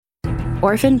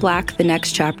Orphan Black: The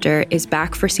Next Chapter is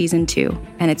back for season 2,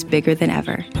 and it's bigger than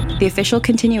ever. The official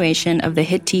continuation of the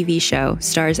hit TV show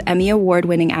stars Emmy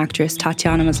Award-winning actress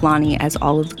Tatiana Maslany as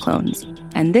all of the clones.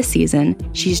 And this season,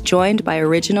 she's joined by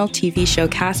original TV show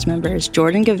cast members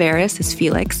Jordan Gavaris as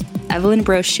Felix, Evelyn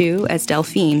Brochu as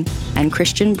Delphine, and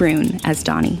Christian Brune as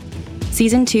Donnie.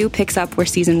 Season 2 picks up where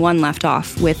Season 1 left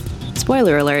off with,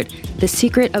 spoiler alert, the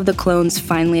secret of the clones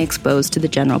finally exposed to the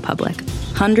general public.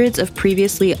 Hundreds of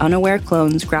previously unaware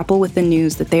clones grapple with the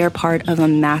news that they are part of a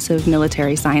massive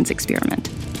military science experiment.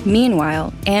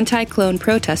 Meanwhile, anti-clone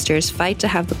protesters fight to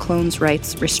have the clones'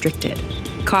 rights restricted.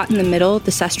 Caught in the middle,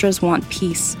 the Sestras want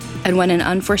peace, and when an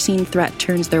unforeseen threat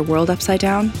turns their world upside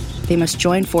down, they must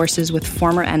join forces with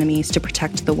former enemies to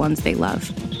protect the ones they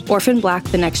love. Orphan Black: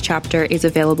 The Next Chapter is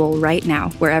available right now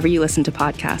wherever you listen to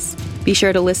podcasts. Be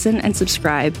sure to listen and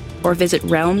subscribe, or visit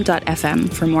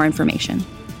realm.fm for more information.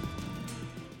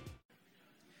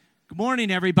 Good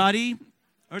morning, everybody.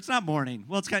 Or it's not morning.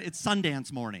 Well, it's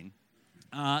Sundance morning.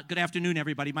 Good afternoon,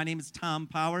 everybody. My name is Tom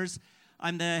Powers.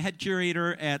 I'm the head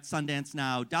curator at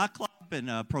SundanceNow.club and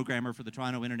a programmer for the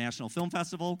Toronto International Film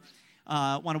Festival.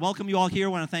 I want to welcome you all here. I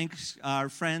want to thank our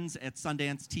friends at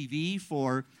Sundance TV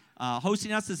for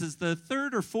hosting us. This is the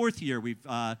third or fourth year we've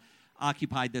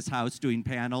occupied this house doing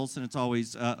panels, and it's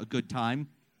always a good time.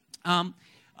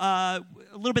 A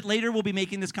little bit later, we'll be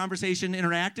making this conversation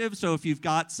interactive, so if you've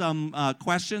got some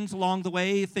questions along the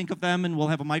way, think of them, and we'll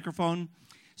have a microphone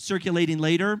circulating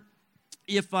later.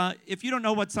 If you don't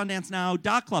know what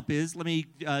SundanceNow.club is, let me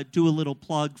do a little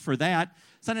plug for that.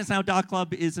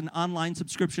 SundanceNow.club is an online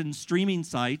subscription streaming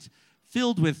site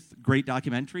filled with great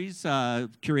documentaries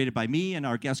curated by me and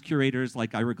our guest curators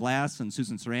like Ira Glass and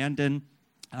Susan Sarandon.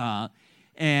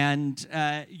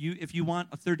 If you want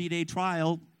a 30-day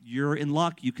trial, you're in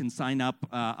luck. You can sign up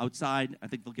outside. I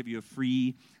think they'll give you a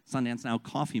free Sundance Now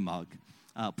coffee mug,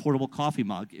 portable coffee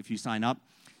mug if you sign up.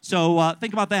 So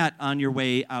think about that on your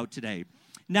way out today.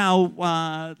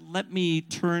 Now, let me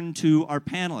turn to our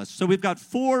panelists. So we've got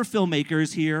 4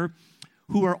 filmmakers here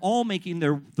who are all making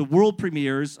the world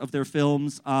premieres of their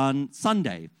films on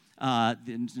Sunday.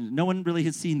 No one really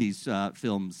has seen these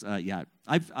films yet.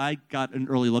 I got an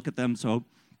early look at them so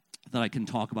that I can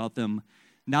talk about them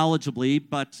knowledgeably,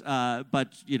 but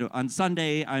on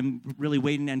Sunday, I'm really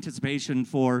waiting in anticipation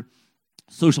for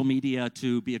social media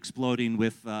to be exploding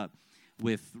with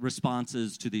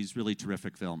responses to these really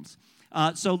terrific films.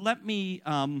 So let me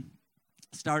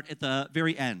start at the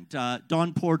very end.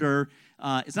 Dawn Porter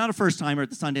is not a first-timer at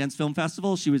the Sundance Film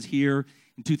Festival. She was here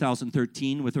in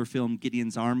 2013 with her film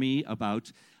Gideon's Army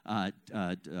about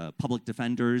public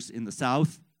defenders in the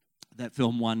South. That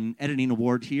film won editing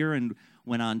award here and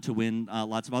went on to win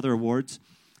lots of other awards.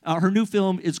 Her new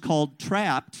film is called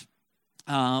Trapped,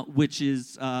 which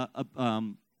is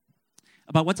about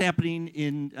what's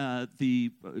happening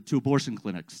to abortion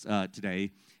clinics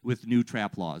today with new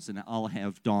trap laws. And I'll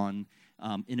have Dawn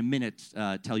in a minute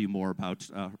tell you more about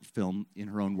her film in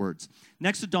her own words.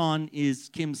 Next to Dawn is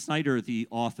Kim Snyder, the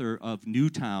author of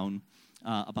Newtown,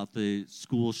 about the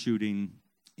school shooting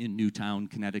in Newtown,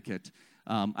 Connecticut.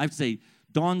 I have to say,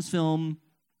 Dawn's film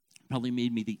probably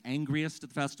made me the angriest at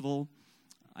the festival.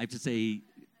 I have to say,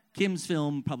 Kim's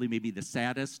film probably made me the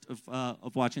saddest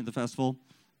of watching at the festival.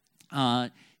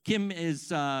 Kim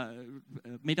has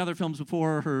made other films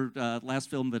before. Her last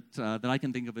film that I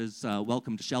can think of is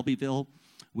Welcome to Shelbyville,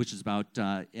 which is about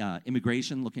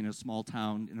immigration, looking at a small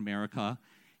town in America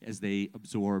as they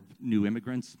absorb new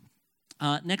immigrants.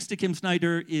 Next to Kim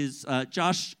Snyder is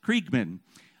Josh Kriegman,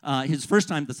 his first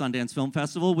time at the Sundance Film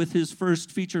Festival with his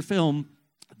first feature film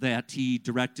that he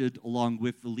directed along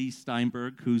with Lee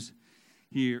Steinberg, who's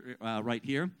here, right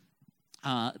here.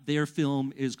 Their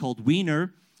film is called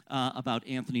Weiner, about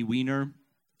Anthony Weiner,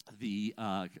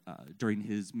 during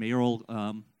his mayoral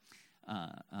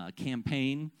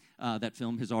campaign. That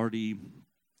film has already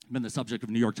been the subject of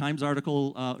a New York Times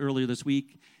article earlier this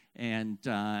week, and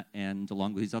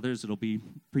along with these others, it'll be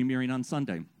premiering on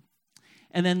Sunday.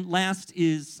 And then last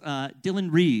is Dylan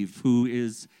Reeve, who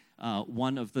is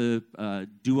one of the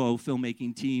duo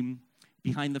filmmaking team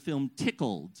behind the film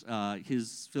Tickled.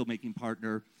 His filmmaking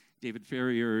partner, David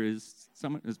Ferrier, is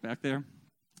back there.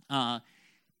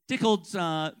 Tickled,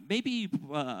 maybe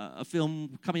a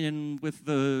film coming in with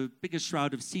the biggest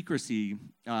shroud of secrecy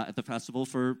at the festival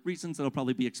for reasons that will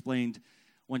probably be explained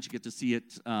once you get to see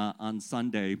it on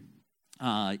Sunday.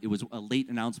 It was a late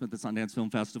announcement at the Sundance Film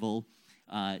Festival.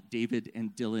 David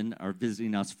and Dylan are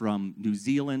visiting us from New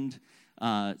Zealand,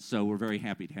 so we're very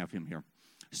happy to have him here.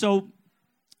 So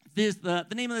the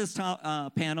name of this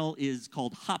panel is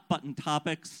called Hot Button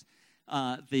Topics.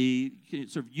 The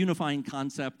sort of unifying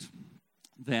concept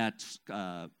that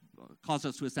caused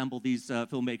us to assemble these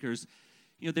filmmakers.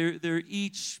 They're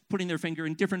each putting their finger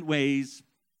in different ways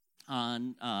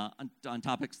on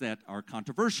topics that are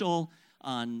controversial,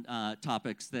 on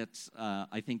topics that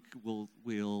I think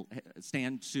will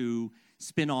stand to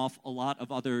spin off a lot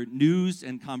of other news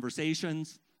and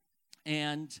conversations.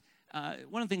 And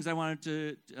one of the things I wanted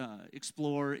to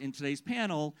explore in today's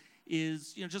panel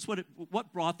is just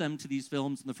what brought them to these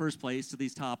films in the first place, to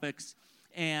these topics,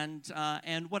 and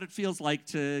what it feels like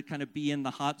to kind of be in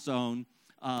the hot zone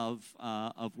of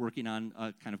working on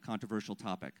a kind of controversial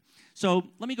topic. So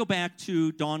let me go back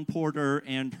to Dawn Porter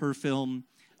and her film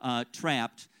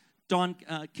Trapped. Dawn,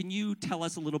 can you tell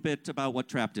us a little bit about what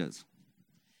Trapped is?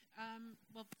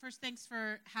 Well, first, thanks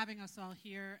for having us all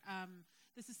here.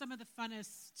 This is some of the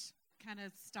funnest kind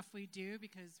of stuff we do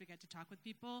because we get to talk with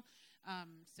people.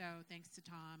 So thanks to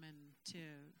Tom and to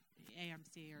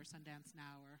AMC or Sundance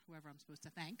Now or whoever I'm supposed to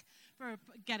thank for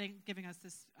giving us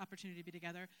this opportunity to be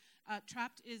together.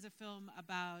 Trapped is a film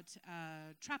about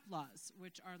trap laws,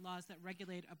 which are laws that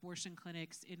regulate abortion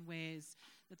clinics in ways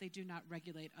that they do not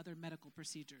regulate other medical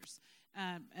procedures.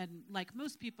 And like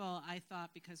most people, I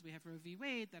thought because we have Roe v.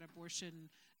 Wade that abortion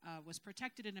was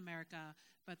protected in America,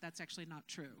 but that's actually not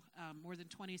true. More than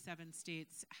 27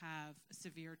 states have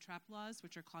severe trap laws,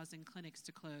 which are causing clinics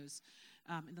to close.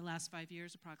 In the last 5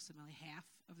 years, approximately half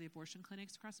of the abortion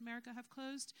clinics across America have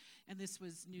closed, and this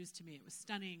was news to me. It was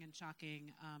stunning and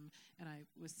shocking, and I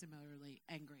was similarly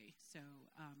angry. So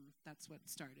that's what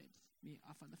started me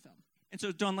off on the film. And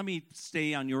so, Dawn, let me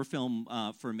stay on your film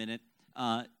for a minute.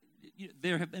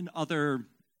 There have been other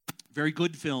very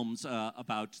good films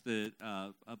about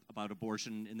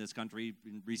abortion in this country.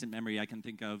 In recent memory, I can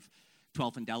think of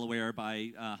 12th and Delaware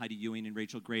by Heidi Ewing and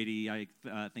Rachel Grady. I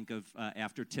think of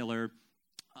After Tiller.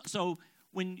 So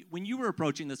when you were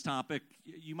approaching this topic,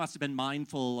 you must have been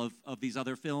mindful of these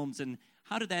other films. And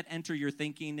how did that enter your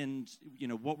thinking? And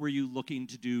what were you looking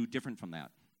to do different from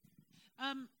that?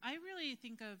 I really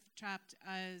think of Trapped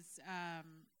as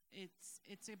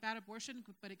it's about abortion,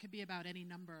 but it could be about any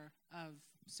number of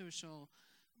social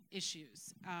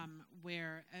issues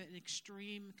where an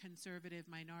extreme conservative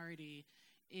minority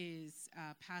is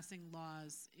passing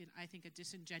laws in, I think, a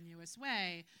disingenuous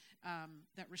way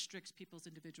that restricts people's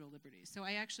individual liberties. So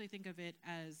I actually think of it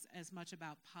as much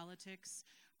about politics,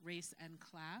 race, and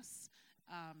class,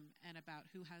 and about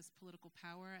who has political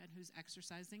power and who's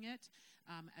exercising it,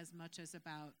 as much as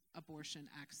about abortion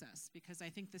access. Because I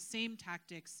think the same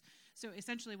tactics, so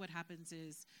essentially what happens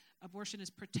is abortion is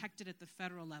protected at the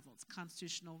federal level, it's a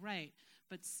constitutional right,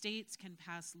 but states can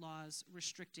pass laws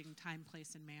restricting time,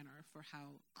 place, and manner for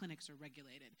how clinics are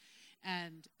regulated.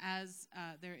 And as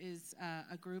there is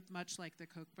a group much like the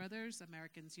Koch brothers,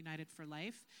 Americans United for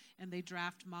Life, and they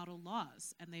draft model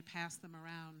laws and they pass them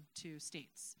around to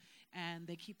states. And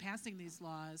they keep passing these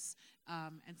laws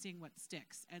and seeing what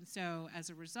sticks. And so as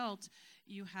a result,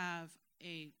 you have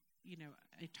a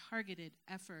targeted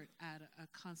effort at a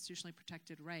constitutionally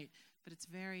protected right, but it's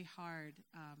very hard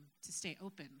to stay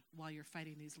open while you're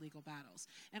fighting these legal battles.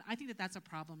 And I think that that's a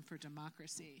problem for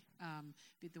democracy,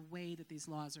 the way that these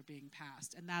laws are being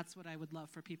passed. And that's what I would love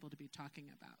for people to be talking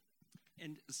about.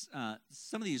 And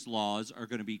some of these laws are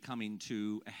going to be coming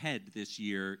to a head this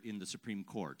year in the Supreme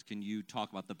Court. Can you talk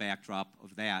about the backdrop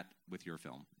of that with your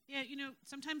film? Yeah,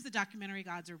 sometimes the documentary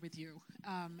gods are with you.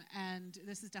 And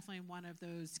this is definitely one of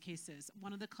those cases.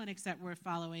 One of the clinics that we're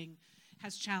following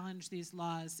has challenged these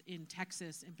laws in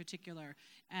Texas in particular.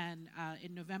 And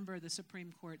in November, the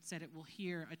Supreme Court said it will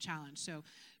hear a challenge. So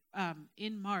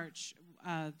in March,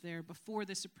 before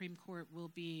the Supreme Court will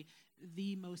be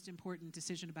the most important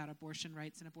decision about abortion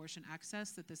rights and abortion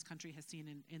access that this country has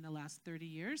seen in the last 30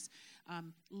 years,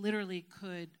 literally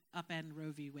could upend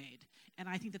Roe v. Wade. And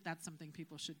I think that that's something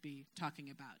people should be talking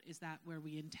about. Is that where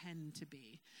we intend to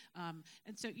be? And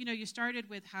so, you started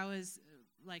with how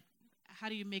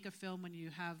do you make a film when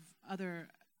you have other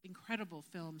incredible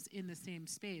films in the same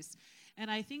space?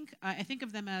 And I think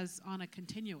of them as on a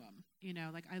continuum.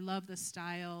 I love the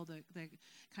style, the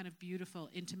kind of beautiful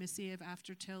intimacy of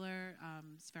After Tiller.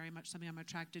 It's very much something I'm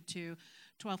attracted to.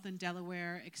 12th and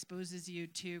Delaware exposes you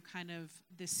to kind of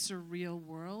this surreal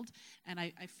world. And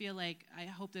I feel like, I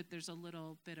hope that there's a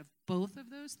little bit of both of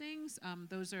those things.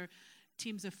 Those are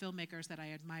teams of filmmakers that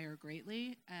I admire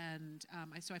greatly. And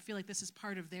so I feel like this is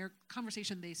part of their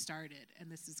conversation they started,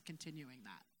 and this is continuing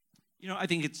that. I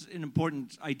think it's an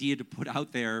important idea to put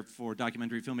out there for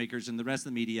documentary filmmakers and the rest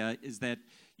of the media is that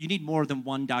you need more than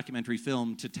one documentary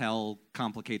film to tell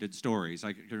complicated stories.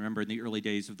 I can remember in the early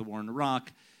days of the war in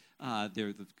Iraq,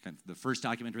 The first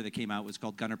documentary that came out was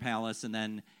called Gunner Palace, and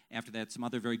then after that, some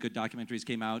other very good documentaries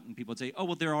came out, and people would say, oh,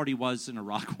 well, there already was an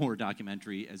Iraq War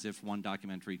documentary, as if one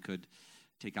documentary could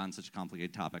take on such a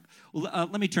complicated topic. Well,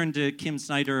 let me turn to Kim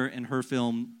Snyder and her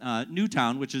film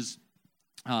Newtown, which is,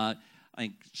 I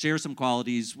think, shares some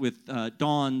qualities with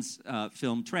Dawn's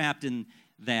film Trapped, in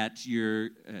that you're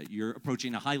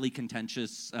approaching a highly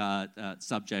contentious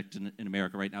subject in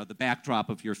America right now. The backdrop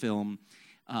of your film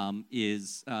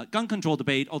is gun control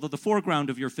debate, although the foreground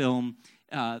of your film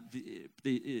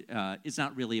is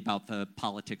not really about the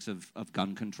politics of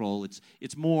gun control.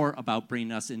 It's more about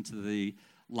bringing us into the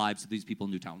lives of these people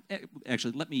in Newtown.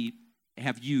 Actually, let me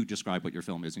have you describe what your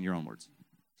film is in your own words.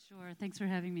 Sure. Thanks for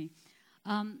having me.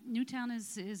 Newtown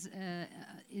is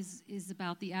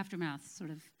about the aftermath, sort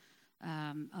of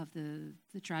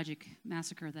the tragic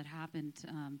massacre that happened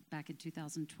back in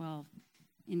 2012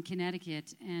 in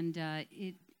Connecticut, and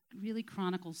it really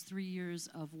chronicles 3 years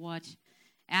of what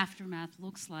aftermath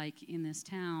looks like in this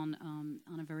town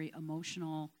on a very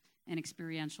emotional and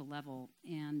experiential level.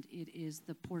 And it is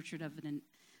the portrait of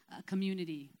a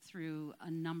community through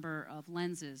a number of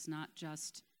lenses, not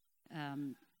just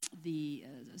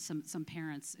some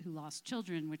parents who lost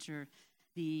children, which are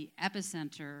the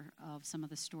epicenter of some of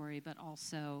the story, but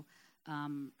also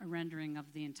a rendering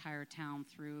of the entire town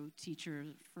through teacher,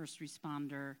 first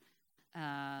responder,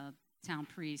 town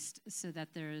priest, so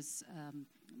that there's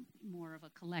more of a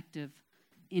collective,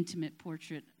 intimate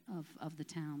portrait of the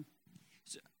town.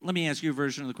 So let me ask you a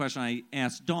version of the question I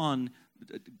asked Dawn.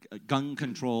 Gun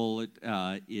control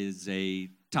is a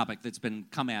topic that's been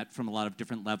come at from a lot of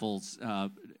different levels,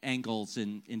 angles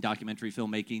in documentary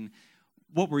filmmaking.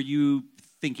 What were you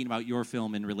thinking about your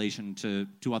film in relation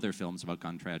to other films about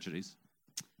gun tragedies?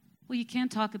 Well, you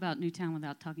can't talk about Newtown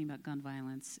without talking about gun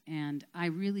violence. And I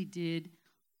really did,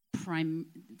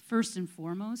 first and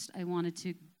foremost, I wanted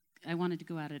to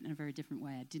go at it in a very different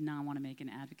way. I did not want to make an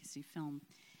advocacy film.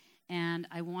 And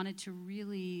I wanted to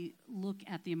really look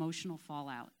at the emotional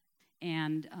fallout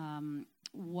and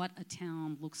what a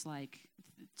town looks like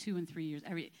 2 and 3 years.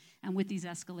 And with these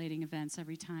escalating events,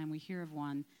 every time we hear of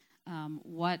one,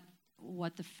 what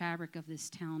the fabric of this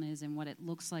town is and what it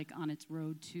looks like on its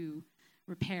road to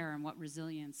repair, and what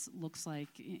resilience looks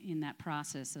like in that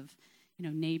process of,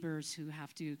 neighbors who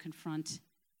have to confront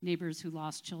neighbors who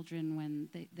lost children when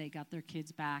they got their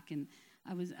kids back. And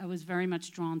I was very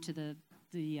much drawn to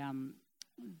the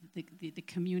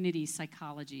community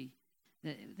psychology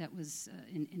that was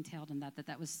entailed in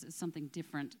that was something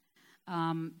different.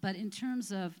 But in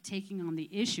terms of taking on the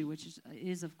issue, which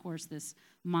is of course this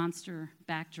monster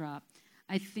backdrop,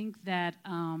 I think that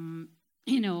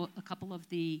a couple of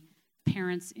the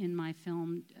parents in my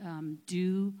film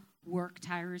do work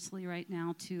tirelessly right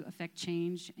now to affect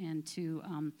change and to.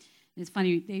 It's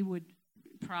funny, they would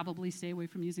probably stay away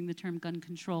from using the term gun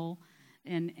control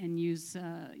and use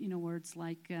words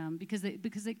like because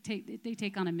they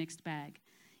take on a mixed bag.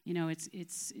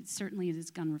 It's certainly it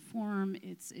is gun reform.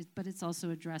 But it's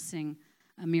also addressing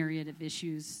a myriad of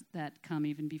issues that come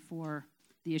even before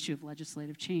the issue of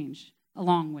legislative change.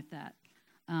 Along with that,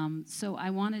 so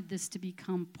I wanted this to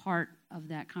become part of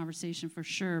that conversation for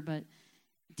sure, but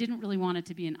didn't really want it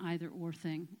to be an either-or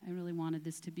thing. I really wanted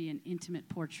this to be an intimate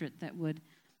portrait that would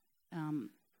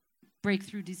break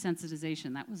through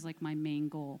desensitization. That was like my main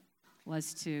goal,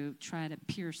 was to try to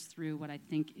pierce through what I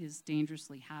think is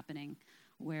dangerously happening,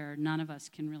 where none of us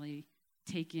can really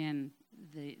take in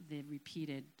these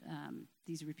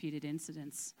repeated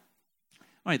incidents.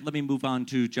 All right, let me move on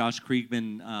to Josh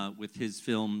Kriegman with his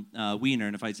film Wiener.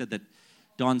 And if I said that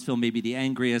Dawn's film made me the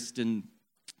angriest and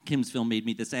Kim's film made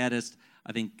me the saddest,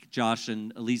 I think Josh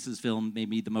and Elise's film made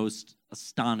me the most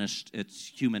astonished at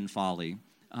human folly.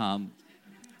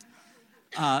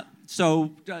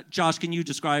 So, Josh, can you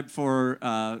describe for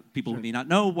people who may not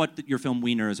know what your film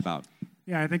Wiener is about?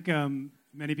 Yeah, I think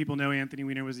many people know Anthony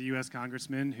Weiner was a U.S.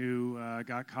 congressman who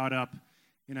got caught up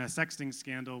in a sexting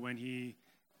scandal when he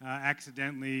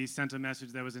accidentally sent a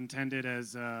message that was intended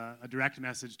as a direct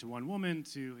message to one woman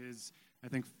to his, I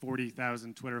think,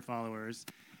 40,000 Twitter followers.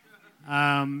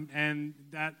 And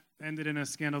that ended in a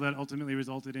scandal that ultimately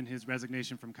resulted in his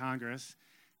resignation from Congress.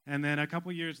 And then a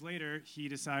couple years later, he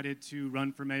decided to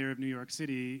run for mayor of New York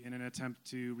City in an attempt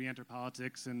to re-enter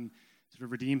politics and sort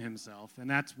of redeem himself. And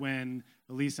that's when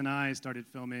Elise and I started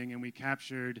filming, and we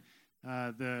captured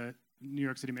the New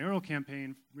York City mayoral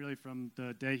campaign really from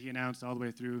the day he announced all the way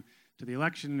through to the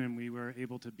election, and we were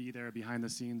able to be there behind the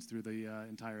scenes through the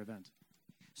entire event.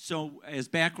 So, as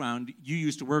background, you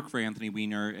used to work for Anthony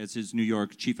Weiner as his New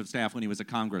York chief of staff when he was a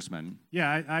congressman.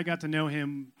 Yeah, I got to know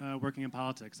him working in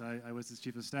politics. I was his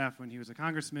chief of staff when he was a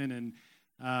congressman,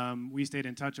 and we stayed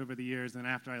in touch over the years. And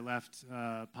after I left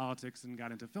politics and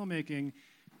got into filmmaking,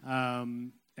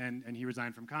 and he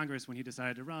resigned from Congress, when he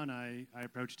decided to run, I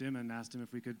approached him and asked him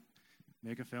if we could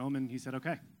make a film, and he said,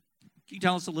 okay. Can you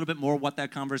tell us a little bit more what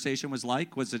that conversation was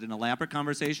like? Was it an elaborate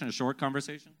conversation, a short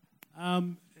conversation?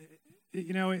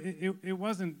 It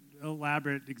wasn't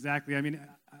elaborate exactly. I mean,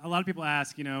 a lot of people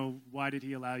ask, why did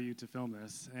he allow you to film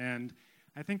this? And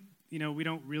I think, we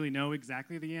don't really know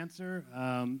exactly the answer.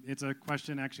 It's a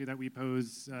question, actually, that we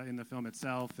pose in the film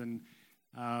itself. And,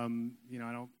 I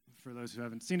don't, for those who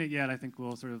haven't seen it yet, I think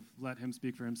we'll sort of let him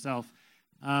speak for himself.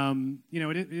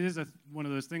 It is one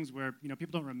of those things where,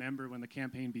 people don't remember when the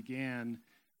campaign began.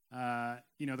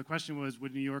 The question was,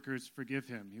 would New Yorkers forgive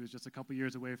him? He was just a couple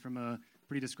years away from a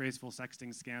pretty disgraceful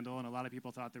sexting scandal, and a lot of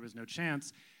people thought there was no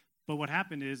chance. But what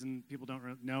happened is, and people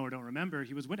don't know or don't remember,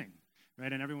 he was winning,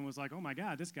 right? And everyone was like, oh my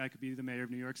God, this guy could be the mayor of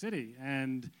New York City.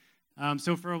 And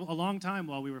so for a long time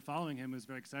while we were following him, it was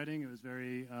very exciting. It was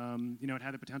very, it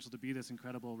had the potential to be this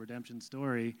incredible redemption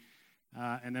story.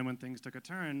 And then when things took a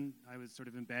turn, I was sort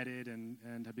of embedded and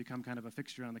had become kind of a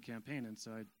fixture on the campaign, and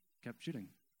so I kept shooting.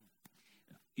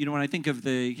 When I think of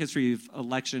the history of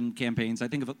election campaigns, I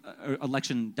think of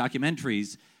election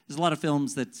documentaries. There's a lot of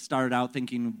films that started out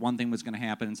thinking one thing was going to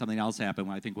happen and something else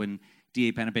happened. I think when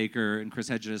D.A. Pennebaker and Chris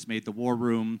Hedges made The War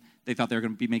Room, they thought they were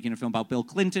going to be making a film about Bill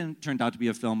Clinton. It turned out to be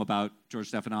a film about George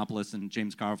Stephanopoulos and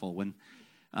James Carville. When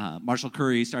Marshall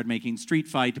Curry started making Street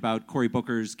Fight about Cory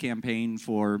Booker's campaign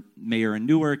for mayor in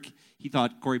Newark, he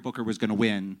thought Cory Booker was going to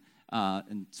win.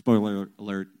 And spoiler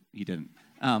alert, he didn't.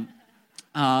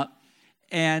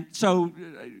 And so,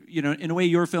 in a way,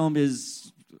 your film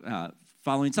is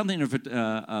following something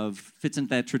of fits into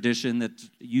that tradition that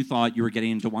you thought you were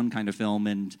getting into one kind of film,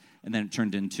 and then it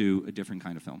turned into a different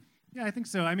kind of film. Yeah, I think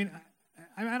so. I mean,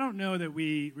 I don't know that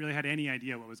we really had any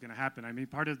idea what was going to happen. I mean,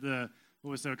 part of what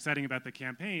was so exciting about the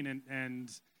campaign and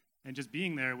just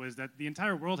being there was that the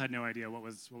entire world had no idea what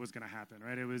was going to happen,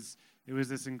 right? It was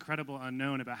this incredible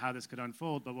unknown about how this could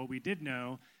unfold. But what we did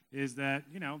know is that,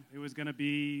 it was going to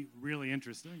be really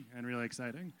interesting and really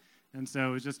exciting. And so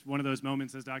it was just one of those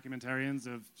moments as documentarians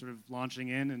of sort of launching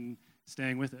in and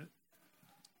staying with it.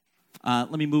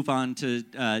 Let me move on to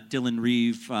Dylan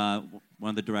Reeve, one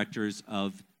of the directors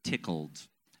of Tickled.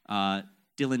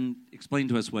 Dylan, explain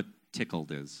to us what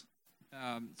Tickled is.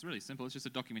 It's really simple. It's just a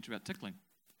documentary about tickling.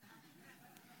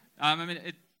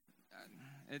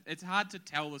 It's hard to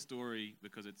tell the story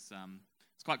because it's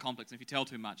quite complex, and if you tell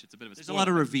too much, it's a bit of a spoiler. There's a lot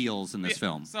of reveals in this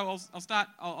film. So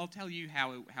I'll tell you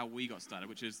how we got started,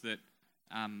 which is that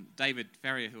David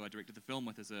Farrier, who I directed the film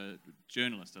with, is a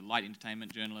journalist, a light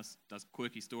entertainment journalist, does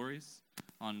quirky stories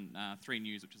on 3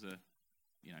 News, which is a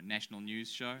national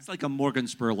news show. It's like a Morgan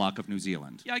Spurlock of New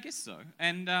Zealand. Yeah, I guess so.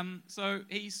 And so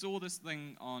he saw this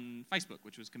thing on Facebook,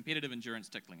 which was Competitive Endurance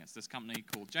Tickling. It's this company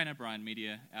called Jane O'Brien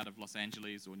Media out of Los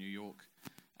Angeles or New York.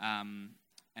 And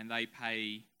they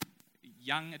pay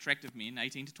young, attractive men,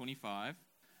 18 to 25,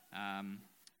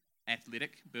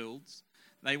 athletic builds.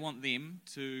 They want them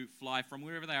to fly from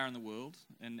wherever they are in the world.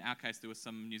 In our case, there were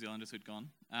some New Zealanders who'd gone.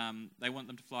 They want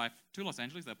them to fly to Los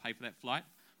Angeles. They'll pay for that flight,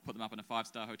 put them up in a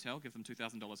 5-star hotel, give them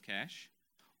 $2,000 cash.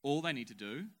 All they need to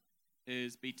do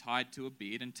is be tied to a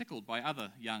bed and tickled by other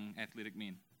young athletic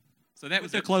men. So that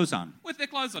was their clothes on. With their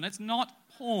clothes on. It's not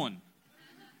porn.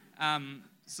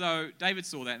 So David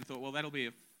saw that and thought, well, that'll be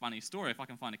a funny story. If I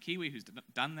can find a Kiwi who's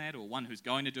done that, or one who's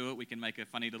going to do it, we can make a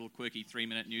funny little quirky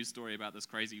 3-minute news story about this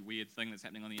crazy weird thing that's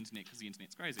happening on the internet because the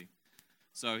internet's crazy.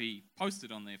 So he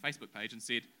posted on their Facebook page and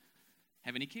said,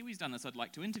 have any Kiwis done this? I'd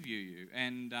like to interview you.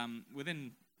 And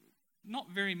within not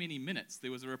very many minutes,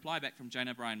 there was a reply back from Jane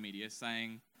O'Brien Media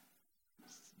saying,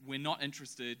 we're not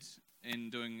interested in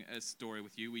doing a story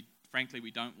with you. Frankly,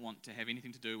 we don't want to have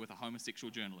anything to do with a homosexual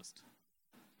journalist.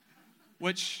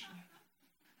 Which,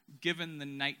 given the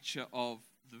nature of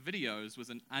the videos, was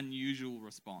an unusual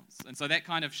response. And so that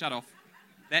kind of shut off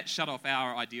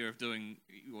our idea of doing,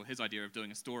 or his idea of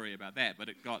doing a story about that, but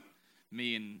it got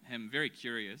me and him very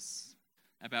curious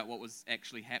about what was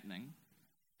actually happening.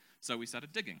 So we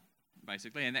started digging,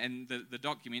 basically, and the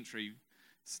documentary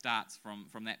starts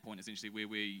from that point, essentially, where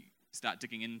we start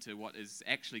digging into what is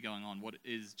actually going on. What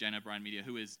is Jane O'Brien Media?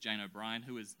 Who is Jane O'Brien?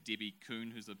 Who is Debbie Kuhn,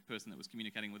 who's the person that was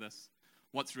communicating with us?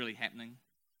 What's really happening?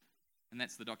 And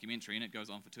that's the documentary, and it goes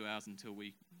on for 2 hours until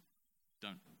we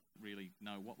don't really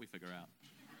know what we figure out.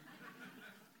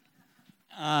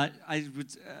 I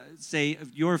would say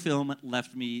your film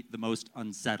left me the most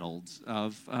unsettled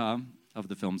of of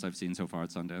the films I've seen so far at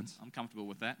Sundance. I'm comfortable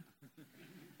with that.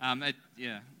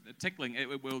 Tickling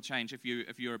it will change if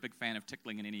you're a big fan of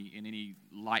tickling in any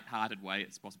light-hearted way.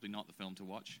 It's possibly not the film to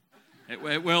watch.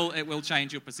 It will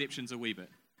change your perceptions a wee bit.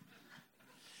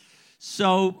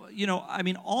 So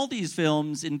all these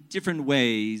films in different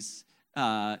ways,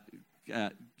 go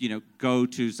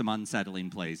to some unsettling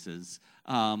places.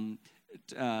 Kim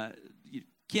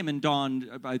and Dawn,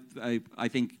 I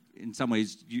think in some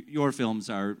ways your films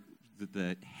are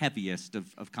the heaviest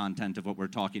of content of what we're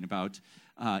talking about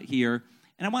here.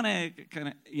 And I want to kind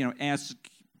of, ask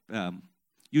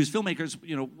you as filmmakers,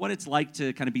 what it's like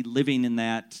to kind of be living in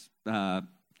that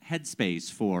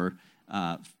headspace for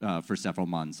several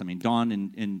months. I mean, Dawn,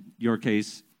 in your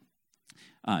case,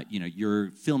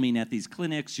 you're filming at these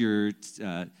clinics, you're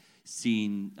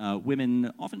seeing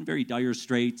women, often very dire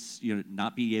straits,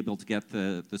 not be able to get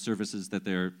the services that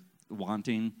they're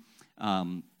wanting.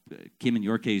 Kim, in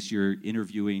your case, you're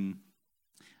interviewing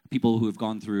people who have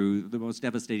gone through the most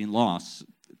devastating loss.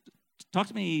 Talk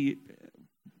to me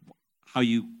how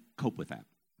you cope with that.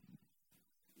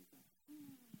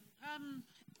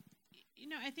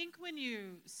 I think when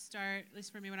you start, at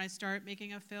least for me, when I start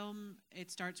making a film,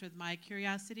 it starts with my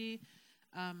curiosity.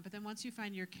 But then once you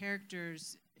find your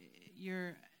characters,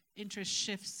 your interest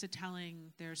shifts to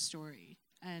telling their story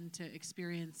and to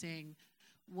experiencing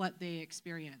what they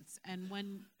experience. And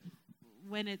when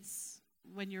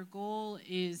your goal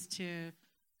is to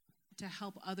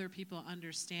help other people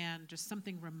understand just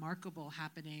something remarkable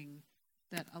happening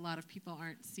that a lot of people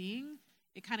aren't seeing,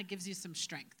 it kind of gives you some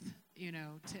strength,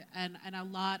 and a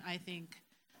lot, I think,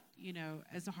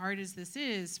 as hard as this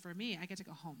is for me, I get to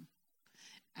go home.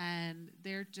 And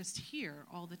they're just here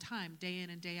all the time, day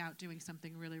in and day out, doing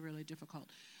something really, really difficult.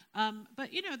 But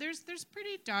there's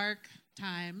pretty dark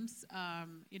times. I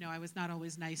was not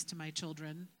always nice to my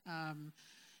children.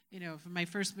 For my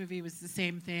first movie, it was the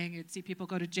same thing. You'd see people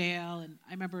go to jail, and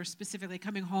I remember specifically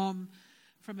coming home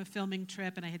from a filming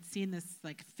trip, and I had seen this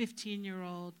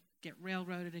 15-year-old get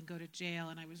railroaded and go to jail,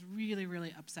 and I was really,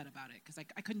 really upset about it because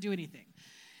I couldn't do anything.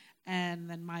 And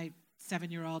then my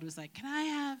 7-year-old was like, "Can I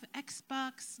have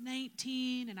Xbox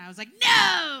 19?" And I was like,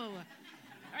 "No!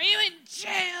 Are you in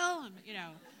jail?"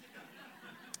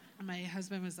 And my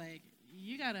husband was like,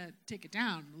 "You gotta take it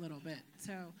down a little bit."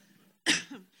 So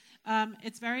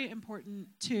it's very important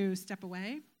to step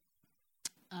away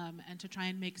and to try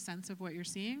and make sense of what you're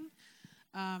seeing.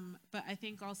 But I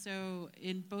think also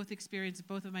in both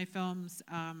of my films,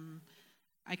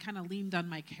 I kind of leaned on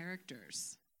my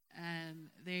characters. And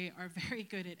they are very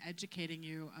good at educating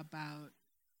you about,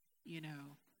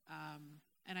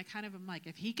 and I kind of am like,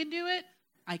 if he can do it,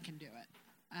 I can do it.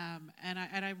 And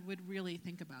I would really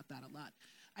think about that a lot.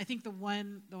 I think the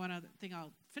one other thing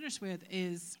I'll finish with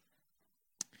is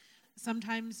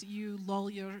sometimes you lull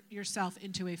yourself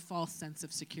into a false sense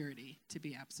of security, to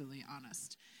be absolutely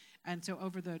honest. And so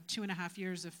over the 2.5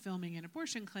 years of filming in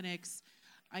abortion clinics,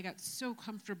 I got so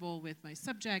comfortable with my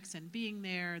subjects and being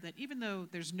there that even though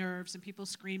there's nerves and people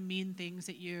scream mean things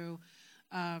at you,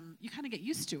 you kind of get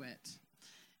used to it.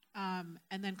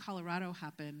 And then Colorado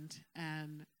happened,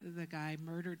 and the guy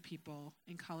murdered people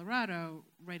in Colorado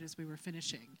right as we were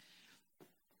finishing.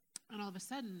 And all of a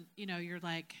sudden, you're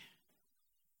like,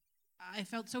 I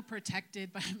felt so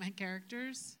protected by my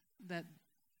characters that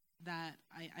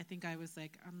I think I was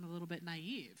like, I'm a little bit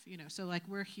naive, So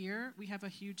we're here, we have a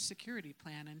huge security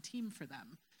plan and team for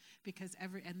them, because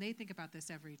and they think about this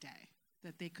every day,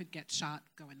 that they could get shot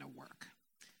going to work.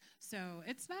 So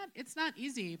it's not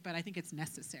easy, but I think it's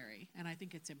necessary, and I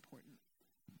think it's important.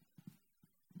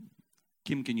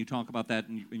 Kim, can you talk about that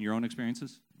in your own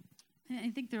experiences?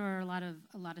 I think there are a lot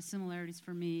of similarities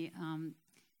for me.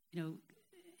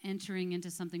 Entering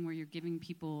into something where you're giving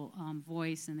people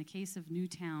voice. In the case of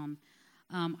Newtown,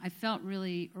 I felt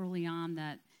really early on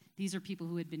that these are people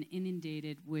who had been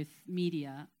inundated with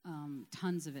media,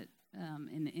 tons of it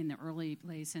in the early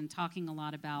place, and talking a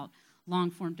lot about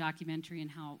long-form documentary and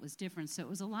how it was different. So it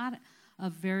was a lot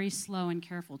of very slow and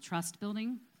careful trust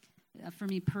building. For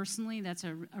me personally, that's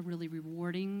a really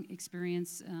rewarding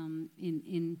experience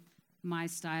in my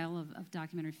style of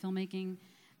documentary filmmaking.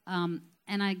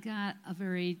 And I got a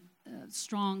very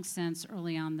strong sense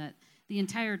early on that the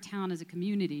entire town as a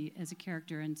community, as a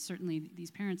character, and certainly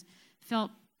these parents,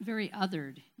 felt very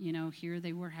othered. Here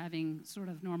they were having sort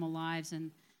of normal lives,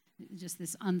 and just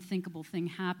this unthinkable thing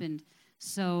happened.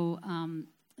 So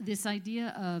this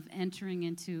idea of entering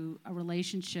into a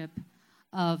relationship,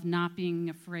 of not being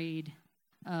afraid,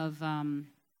 of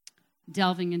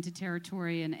delving into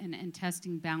territory and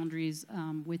testing boundaries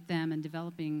with them and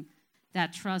developing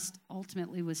that trust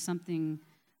ultimately was something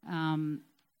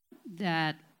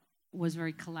that was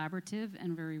very collaborative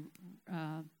and very,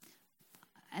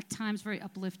 at times, very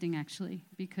uplifting, actually,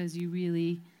 because you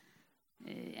really,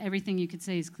 everything you could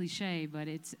say is cliche, but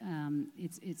it's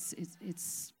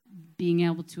being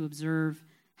able to observe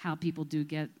how people do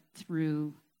get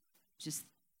through just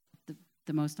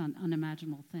the most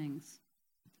unimaginable things.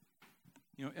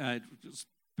 Just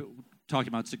talking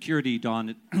about security, Dawn,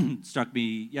 it struck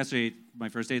me yesterday, my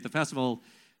first day at the festival,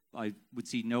 I would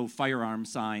see no firearm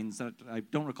signs that I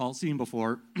don't recall seeing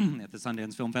before at the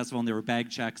Sundance Film Festival, and there were bag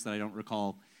checks that I don't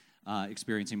recall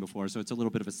experiencing before. So it's a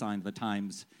little bit of a sign of the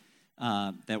times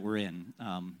that we're in.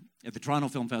 At the Toronto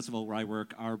Film Festival, where I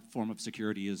work, our form of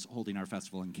security is holding our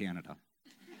festival in Canada.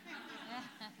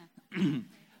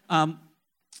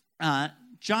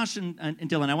 Josh and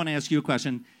Dylan, I want to ask you a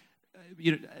question.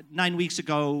 9 weeks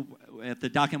ago at the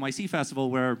Doc NYC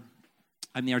Festival, where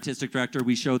I'm the artistic director,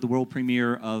 we showed the world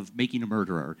premiere of Making a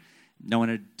Murderer. No one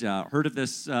had heard of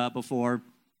this before,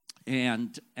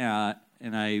 and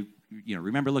I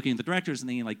remember looking at the directors and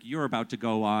thinking, like, you're about to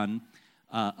go on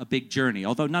a big journey.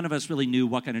 Although none of us really knew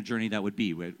what kind of journey that would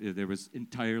be. It was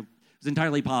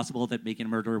entirely possible that Making a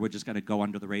Murderer would just kind of go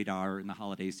under the radar in the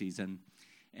holiday season,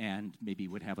 and maybe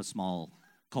would have a small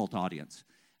cult audience.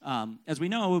 As we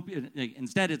know,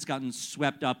 instead it's gotten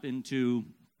swept up into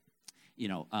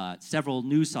several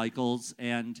news cycles,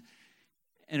 and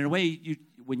in a way,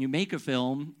 when you make a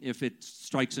film, if it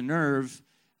strikes a nerve,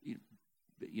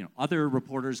 other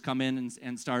reporters come in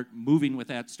and start moving with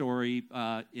that story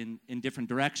in different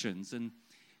directions. And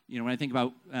when I think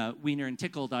about Wiener and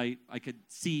Tickled, I could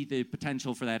see the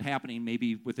potential for that happening.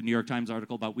 Maybe with the New York Times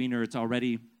article about Wiener, it's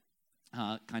already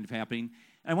kind of happening.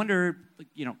 And I wonder,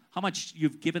 how much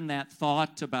you've given that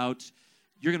thought about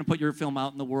you're going to put your film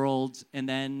out in the world, and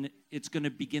then it's going to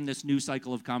begin this new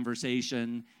cycle of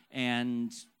conversation.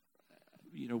 And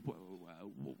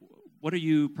what are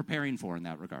you preparing for in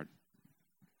that regard?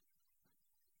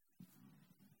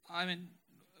 I mean,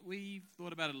 we've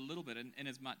thought about it a little bit in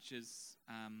as much as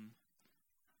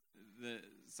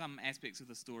some aspects of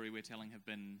the story we're telling have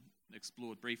been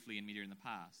explored briefly in media in the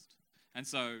past. And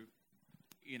so,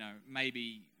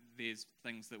 maybe there's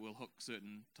things that will hook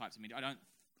certain types of media.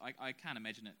 I can't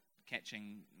imagine it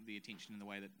catching the attention in the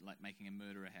way that, like, Making a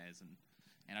Murderer has,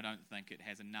 and I don't think it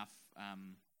has enough.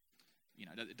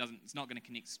 It's not going to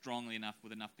connect strongly enough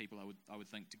with enough people. I would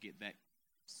think to get that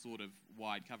sort of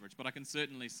wide coverage. But I can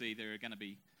certainly see there are going to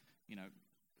be,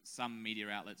 some media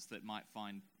outlets that might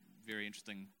find very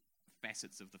interesting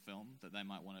facets of the film that they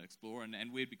might want to explore, and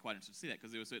we'd be quite interested to see that,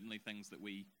 because there were certainly things that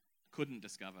we couldn't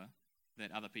discover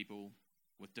that other people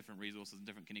with different resources and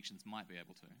different connections might be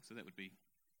able to. So that would be,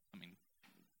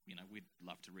 we'd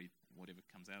love to read whatever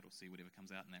comes out or see whatever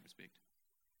comes out in that respect.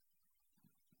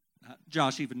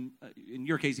 Josh, even in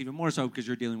your case, even more so because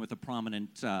you're dealing with a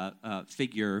prominent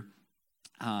figure.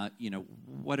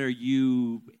 What are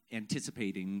you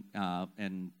anticipating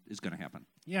and is going to happen?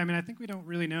 Yeah, I think we don't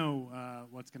really know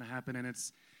what's going to happen, and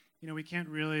it's, we can't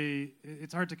really.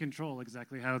 It's hard to control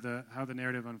exactly how the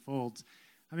narrative unfolds.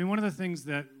 One of the things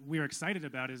that we are excited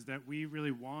about is that we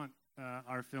really want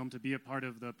our film to be a part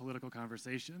of the political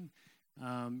conversation.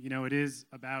 It is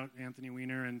about Anthony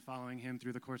Weiner and following him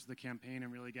through the course of the campaign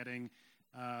and really getting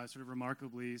sort of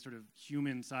remarkably sort of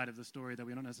human side of the story that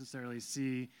we don't necessarily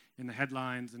see in the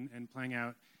headlines and playing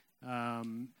out,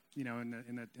 in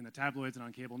the tabloids and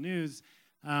on cable news.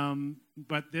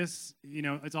 But this,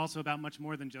 it's also about much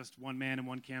more than just one man and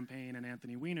one campaign and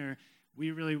Anthony Weiner.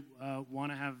 We really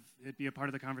want to have it be a part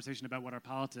of the conversation about what our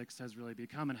politics has really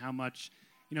become and how much,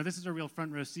 this is a real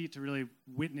front row seat to really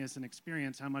witness and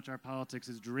experience how much our politics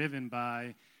is driven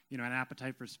by, an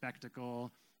appetite for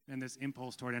spectacle and this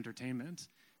impulse toward entertainment.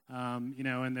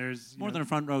 And there's more than a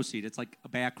front row seat. It's like a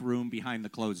back room behind the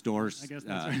closed doors. I guess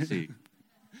that's right. Seat.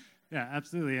 Yeah,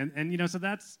 absolutely. And so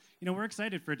that's, we're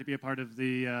excited for it to be a part of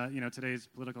the, today's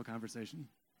political conversation.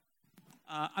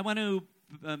 I want to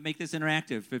make this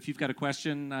interactive. If you've got a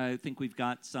question, I think we've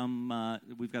got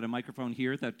a microphone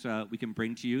here that we can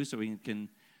bring to you so we can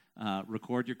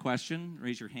record your question.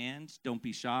 Raise your hand. Don't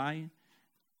be shy.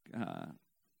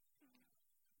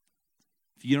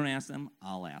 If you don't ask them,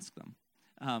 I'll ask them.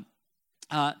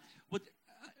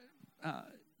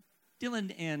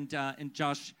 Dylan and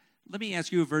Josh, let me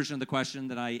ask you a version of the question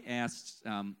that I asked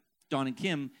Dawn and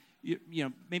Kim.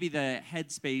 Maybe the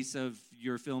headspace of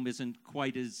your film isn't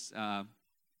quite as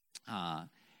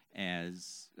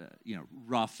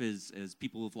rough as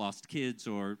people who've lost kids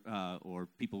or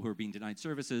people who are being denied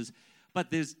services,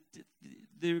 but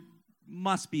there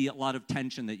must be a lot of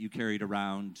tension that you carried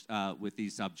around with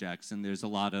these subjects, and there's a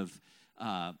lot of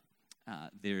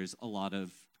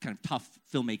kind of tough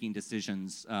filmmaking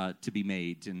decisions to be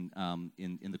made in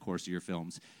the course of your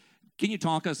films. Can you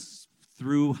talk us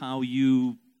through how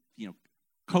you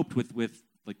coped with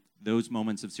like those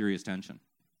moments of serious tension?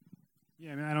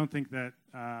 Yeah, I mean, I don't think that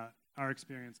our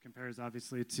experience compares,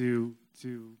 obviously, to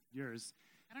yours.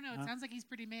 I don't know. It sounds like he's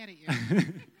pretty mad at you.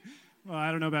 Well,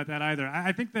 I don't know about that either.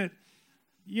 I think that,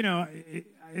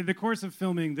 in the course of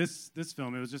filming this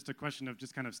film, it was just a question of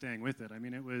just kind of staying with it. I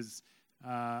mean, it was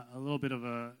a little bit of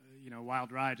a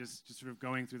wild ride, just sort of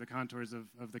going through the contours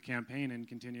of the campaign and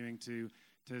continuing to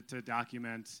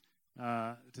document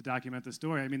the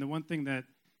story. I mean, the one thing that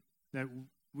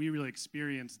we really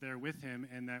experienced there with him,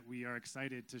 and that we are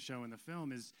excited to show in the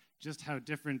film, is just how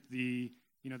different the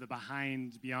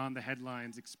behind, beyond the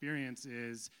headlines experience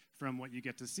is from what you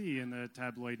get to see in the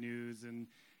tabloid news, and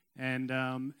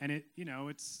it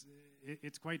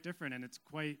it's quite different, and it's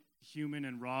quite human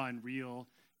and raw and real,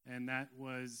 and that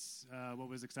was what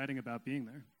was exciting about being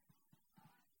there.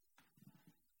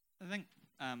 I think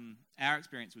our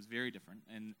experience was very different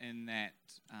in that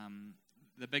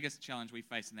the biggest challenge we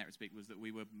faced in that respect was that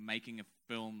we were making a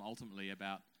film ultimately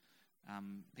about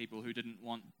people who didn't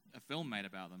want a film made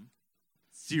about them.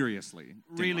 Seriously.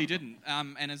 Really didn't.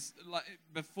 And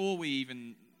before we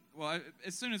even,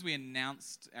 as soon as we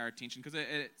announced our intention, because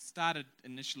it started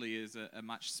initially as a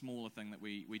much smaller thing that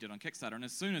we did on Kickstarter, and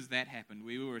as soon as that happened,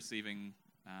 we were receiving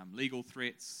legal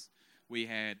threats. We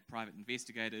had private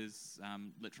investigators.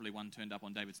 Literally, one turned up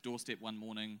on David's doorstep one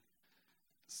morning.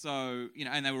 So,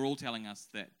 and they were all telling us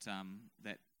that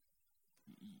that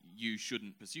you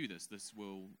shouldn't pursue this. This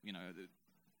will,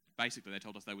 basically they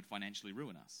told us they would financially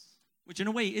ruin us. Which in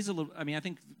a way is a little, I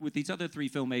think with these other three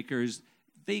filmmakers,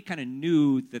 they kind of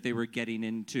knew that they were getting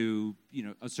into,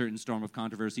 a certain storm of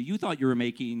controversy. You thought you were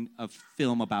making a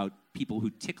film about people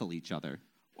who tickle each other.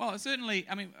 Well, certainly,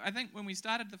 I think when we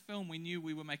started the film, we knew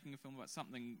we were making a film about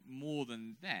something more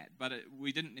than that, but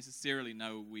we didn't necessarily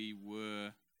know we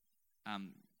were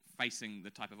facing the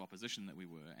type of opposition that we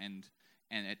were, and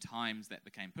at times that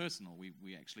became personal.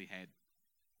 We actually had,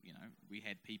 we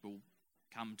had people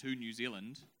come to New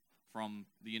Zealand from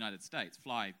the United States,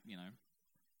 fly,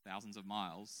 thousands of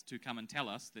miles to come and tell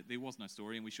us that there was no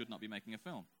story and we should not be making a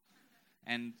film.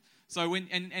 And so when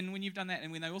you've done that,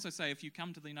 and when they also say, if you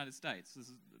come to the United States, this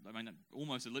is,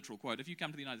 almost a literal quote, if you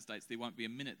come to the United States, there won't be a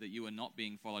minute that you are not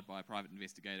being followed by a private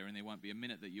investigator, and there won't be a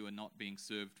minute that you are not being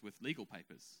served with legal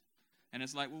papers. And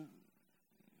it's like, well,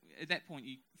 at that point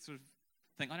you sort of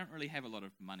think, I don't really have a lot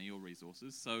of money or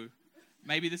resources, so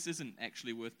maybe this isn't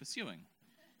actually worth pursuing.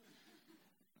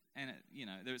 And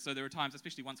so there were times,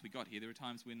 especially once we got here, there were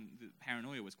times when the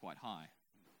paranoia was quite high.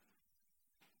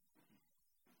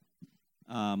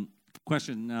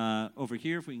 Question over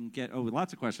here, if we can get,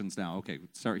 lots of questions now. Okay,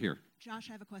 start here. Josh,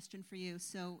 I have a question for you.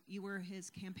 So you were his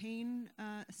campaign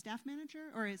staff manager,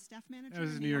 or his staff manager? I was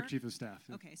his New York chief of staff.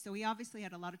 Yeah. Okay, so he obviously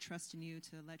had a lot of trust in you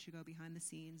to let you go behind the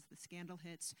scenes. The scandal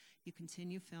hits, you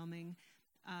continue filming.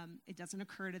 It doesn't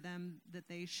occur to them that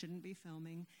they shouldn't be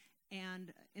filming.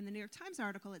 And in the New York Times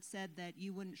article, it said that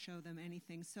you wouldn't show them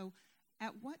anything. So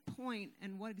at what point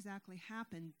and what exactly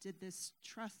happened did this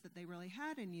trust that they really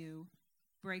had in you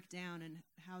break down, and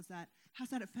how's that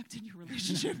affected your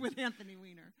relationship with Anthony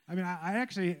Weiner? I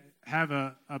actually have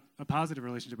a positive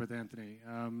relationship with Anthony.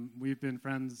 We've been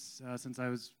friends since I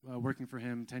was working for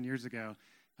him 10 years ago.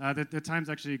 The Times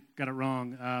actually got it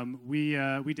wrong.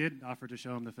 We did offer to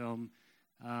show him the film,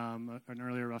 an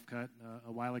earlier rough cut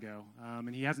a while ago,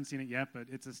 and he hasn't seen it yet, but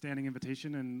it's a standing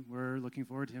invitation, and we're looking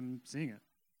forward to him seeing it.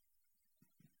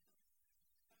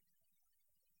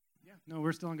 Yeah, no,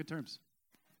 we're still on good terms.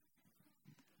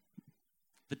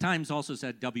 The Times also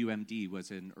said WMD was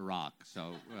in Iraq,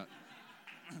 so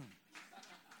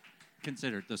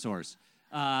consider the source.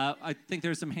 I think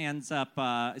there's some hands up.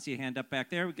 I see a hand up back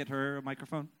there. We get her a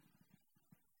microphone.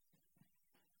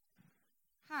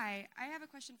 Hi, I have a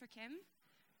question for Kim.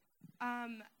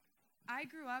 I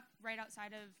grew up right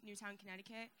outside of Newtown,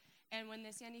 Connecticut, and when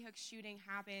the Sandy Hook shooting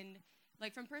happened,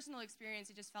 from personal experience,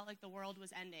 it just felt like the world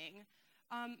was ending.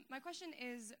 My question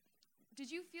is, did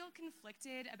you feel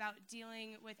conflicted about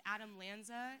dealing with Adam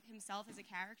Lanza himself as a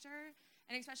character,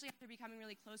 and especially after becoming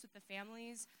really close with the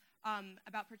families,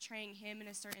 about portraying him in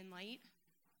a certain light?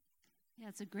 Yeah,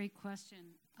 it's a great question.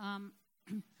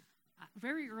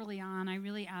 Very early on, I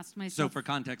really asked myself... So for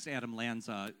context, Adam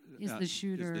Lanza is the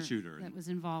shooter that was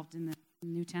involved in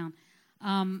Newtown.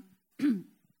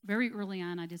 Very early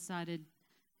on, I decided,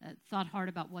 thought hard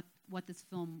about what this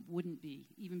film wouldn't be,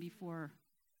 even before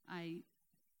I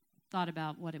thought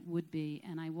about what it would be,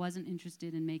 and I wasn't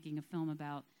interested in making a film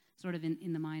about sort of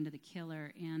in the mind of the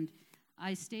killer. And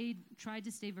I tried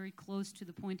to stay very close to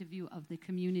the point of view of the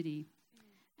community,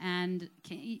 and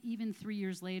even 3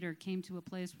 years later came to a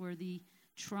place where the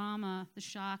trauma, the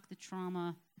shock, the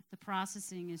trauma, the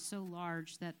processing is so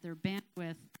large that their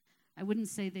bandwidth, I wouldn't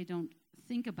say they don't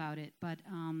think about it, but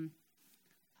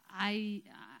I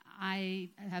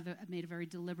have made a very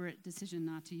deliberate decision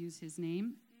not to use his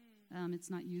name.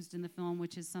 It's not used in the film,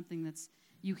 which is something that's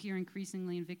you hear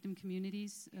increasingly in victim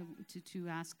communities, to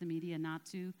ask the media not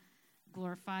to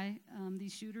glorify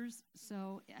these shooters.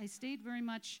 So I stayed very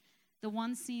much, the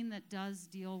one scene that does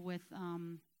deal with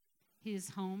his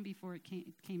home before it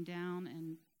came down,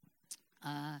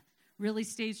 and really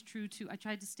stays true to, I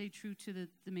tried to stay true to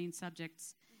the main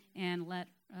subjects and let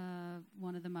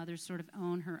one of the mothers sort of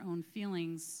own her own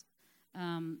feelings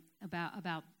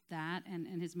about that,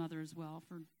 and his mother as well.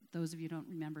 For those of you who don't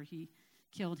remember, he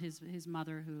killed his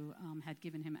mother, who had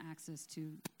given him access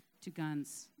to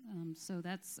guns. So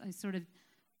that's, I sort of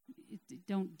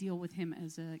don't deal with him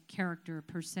as a character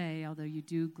per se, although you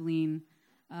do glean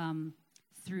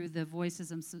through the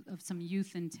voices of some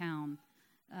youth in town,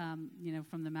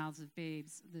 from the mouths of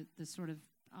babes, the sort of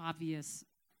obvious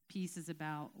pieces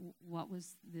about what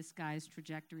was this guy's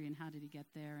trajectory and how did he get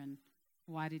there and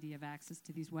why did he have access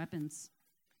to these weapons.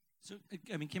 So,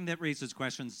 I mean, Kim, that raises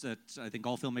questions that I think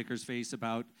all filmmakers face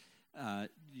about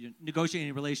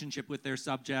negotiating a relationship with their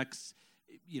subjects.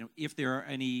 If there are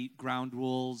any ground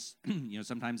rules,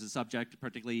 sometimes the subject,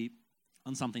 particularly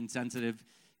on something sensitive,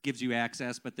 gives you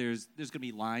access, but there's going to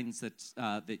be lines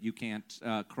that you can't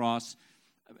cross.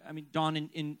 I mean, Dawn,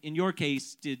 in your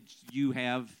case, did you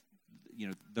have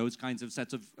those kinds of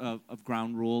sets of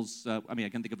ground rules? I mean, I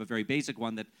can think of a very basic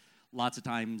one that lots of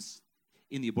times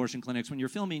in the abortion clinics, when you're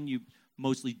filming, you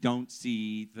mostly don't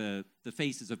see the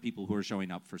faces of people who are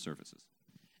showing up for services.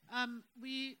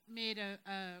 We made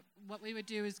what we would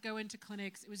do is go into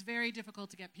clinics. It was very difficult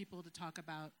to get people to talk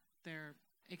about their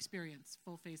experience,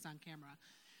 full face on camera.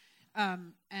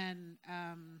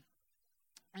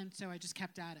 And so I just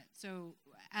kept at it. So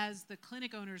as the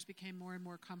clinic owners became more and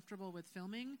more comfortable with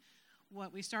filming,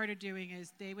 what we started doing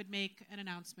is they would make an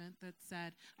announcement that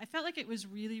said, I felt like it was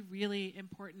really, really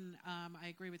important, I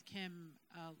agree with Kim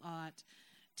a lot,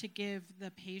 to give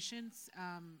the patients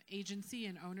agency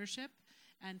and ownership,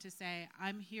 and to say,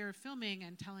 I'm here filming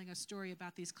and telling a story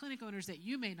about these clinic owners that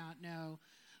you may not know,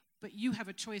 but you have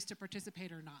a choice to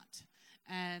participate or not.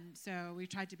 And so we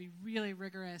tried to be really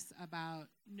rigorous about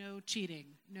no cheating,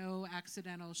 no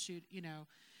accidental shoot,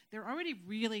 They're already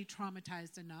really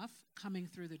traumatized enough coming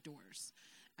through the doors.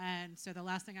 And so the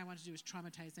last thing I wanted to do was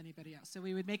traumatize anybody else. So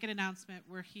we would make an announcement,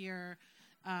 we're here.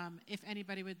 If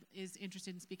anybody is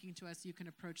interested in speaking to us, you can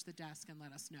approach the desk and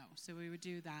let us know. So we would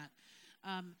do that.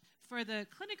 For the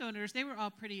clinic owners, they were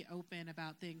all pretty open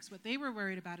about things. What they were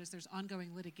worried about is there's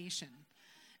ongoing litigation.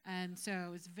 And so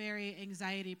it was very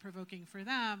anxiety-provoking for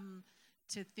them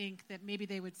to think that maybe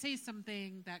they would say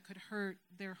something that could hurt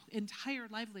their entire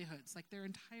livelihoods, like their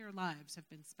entire lives have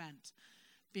been spent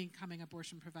becoming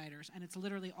abortion providers, and it's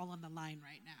literally all on the line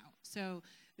right now. So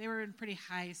they were in a pretty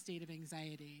high state of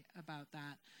anxiety about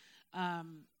that.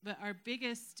 But our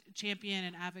biggest champion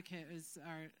and advocate is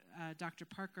our Dr.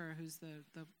 Parker, who's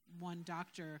the one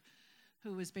doctor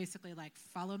who was basically like,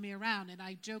 follow me around. And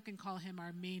I joke and call him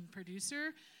our main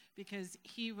producer because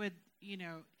he would,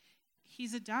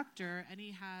 he's a doctor, and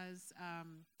he has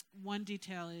one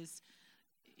detail is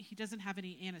he doesn't have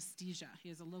any anesthesia. He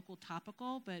has a local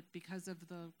topical, but because of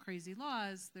the crazy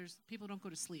laws, people don't go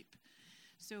to sleep.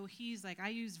 So he's like, I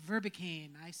use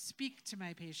Verbicaine. I speak to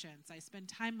my patients. I spend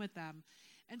time with them.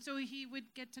 And so he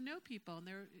would get to know people. And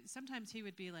sometimes he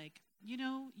would be like, you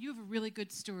have a really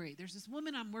good story. There's this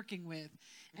woman I'm working with.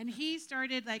 And he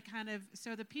started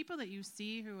so the people that you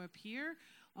see who appear,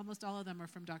 almost all of them are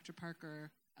from Dr.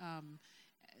 Parker.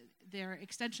 Their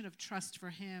extension of trust for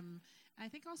him. I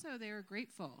think also they were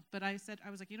grateful. But I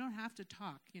was like, you don't have to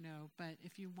talk, but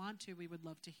if you want to, we would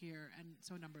love to hear. And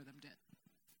so a number of them did.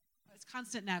 It's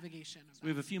constant navigation. So we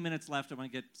have a few minutes left. I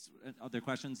want to get other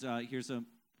questions. Here's a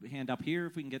hand up here,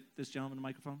 if we can get this gentleman a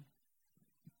microphone.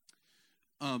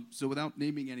 So without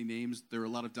naming any names, there are a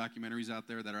lot of documentaries out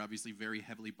there that are obviously very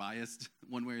heavily biased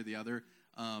one way or the other.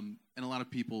 And a lot of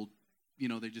people,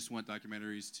 they just want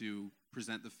documentaries to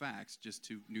present the facts, just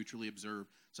to neutrally observe.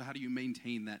 So how do you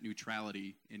maintain that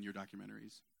neutrality in your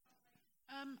documentaries?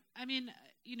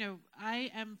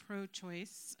 I am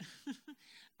pro-choice,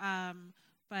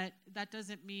 but that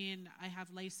doesn't mean I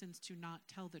have license to not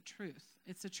tell the truth.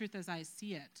 It's the truth as I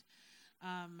see it.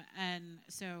 And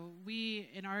so we,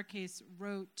 in our case,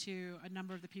 wrote to a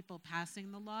number of the people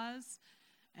passing the laws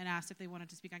and asked if they wanted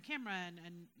to speak on camera,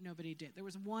 and nobody did. There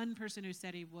was one person who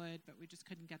said he would, but we just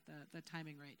couldn't get the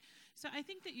timing right. So I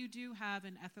think that you do have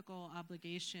an ethical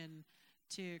obligation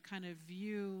to kind of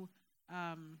view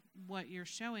what you're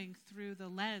showing through the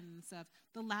lens of,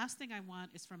 the last thing I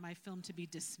want is for my film to be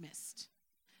dismissed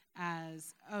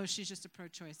as, oh, she's just a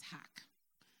pro-choice hack.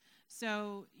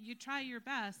 So you try your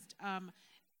best.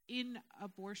 In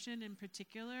abortion in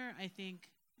particular, I think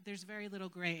there's very little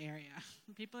gray area.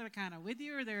 People are kind of with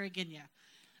you or they're against you.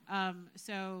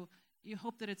 So you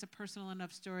hope that it's a personal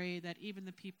enough story that even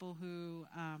the people who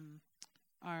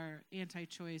are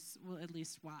anti-choice will at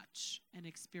least watch and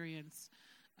experience.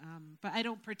 But I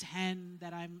don't pretend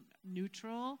that I'm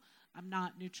neutral. I'm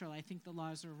not neutral. I think the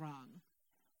laws are wrong.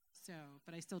 So,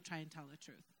 but I still try and tell the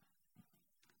truth.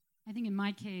 I think in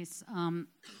my case,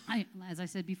 as I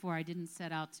said before, I didn't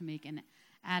set out to make an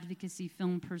advocacy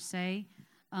film per se,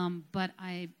 but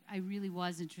I really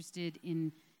was interested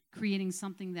in creating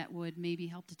something that would maybe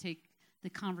help to take the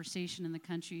conversation in the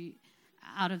country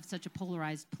out of such a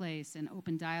polarized place and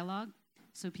open dialogue,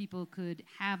 so people could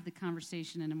have the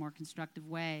conversation in a more constructive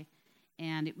way.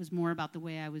 And it was more about the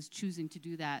way I was choosing to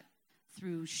do that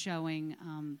through showing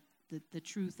the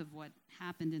truth of what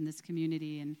happened in this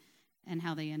community and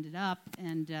how they ended up.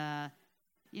 And,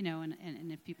 you know,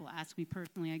 and if people ask me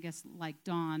personally, I guess like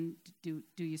Dawn, do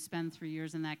you spend 3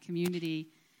 years in that community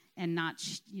and not,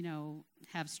 you know,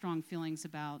 have strong feelings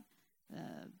about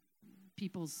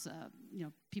people's, you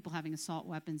know, people having assault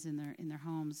weapons in their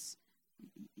homes?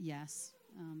 Yes,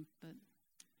 but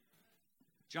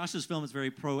Josh's film is very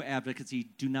pro-advocacy.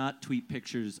 Do not tweet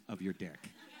pictures of your dick.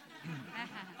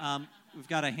 We've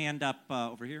got a hand up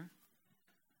over here.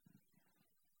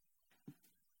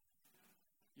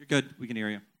 You're good. We can hear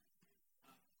you.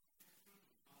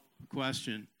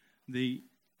 Question. The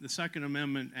Second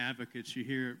Amendment advocates, you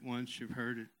hear it once, you've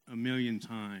heard it a million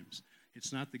times.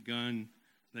 It's not the gun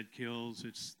that kills,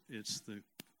 it's the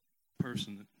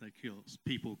person that kills.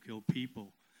 People kill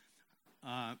people.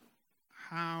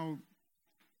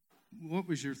 What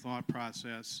was your thought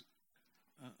process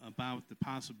about the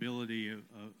possibility of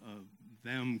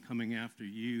them coming after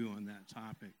you on that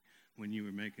topic when you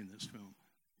were making this film?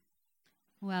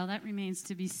 Well, that remains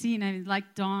to be seen. I mean,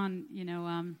 like Dawn, you know,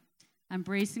 I'm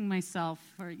bracing myself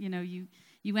for, you know,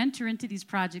 you enter into these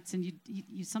projects and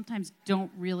you sometimes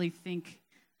don't really think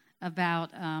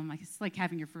about, I guess it's like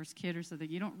having your first kid or something.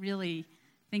 You don't really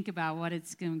think about what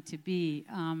it's going to be.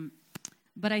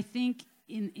 But I think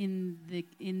in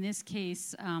this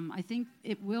case, I think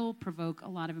it will provoke a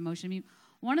lot of emotion. I mean,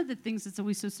 one of the things that's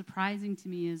always so surprising to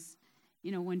me is,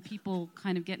 you know, when people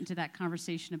kind of get into that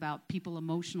conversation about people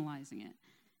emotionalizing it.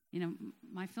 You know,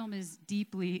 my film is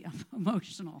deeply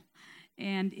emotional,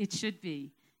 and it should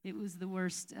be. It was the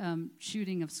worst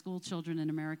shooting of school children in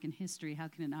American history. How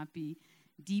can it not be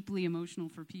deeply emotional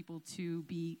for people to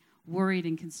be worried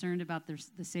and concerned about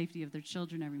the safety of their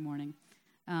children every morning?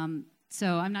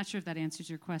 So I'm not sure if that answers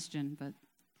your question, but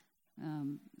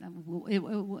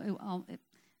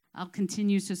I'll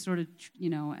continue to sort of, you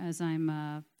know, as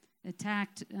I'm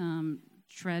attacked,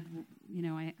 tread, you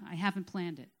know, I haven't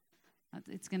planned it.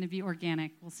 It's going to be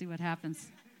organic. We'll see what happens.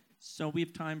 So we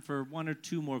have time for one or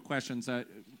two more questions.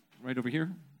 Right over here.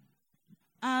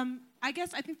 I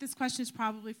guess I think this question is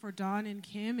probably for Dawn and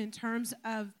Kim in terms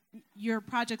of your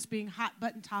projects being hot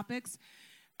button topics.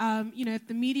 You know, if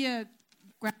the media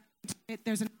grabs it,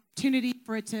 there's an opportunity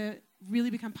for it to really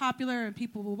become popular and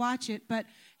people will watch it. But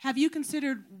have you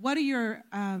considered what are your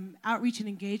outreach and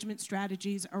engagement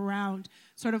strategies around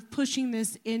sort of pushing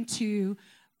this into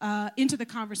the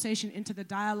conversation, into the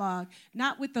dialogue,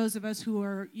 not with those of us who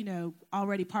are, you know,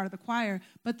 already part of the choir,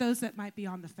 but those that might be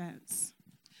on the fence?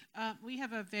 We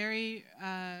have a very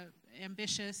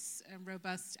ambitious and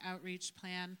robust outreach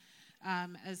plan.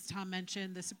 As Tom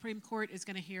mentioned, the Supreme Court is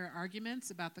going to hear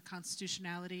arguments about the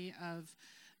constitutionality of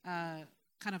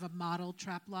kind of a model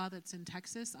trap law that's in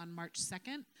Texas on March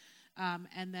 2nd.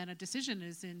 And then a decision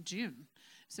is in June.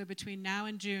 So between now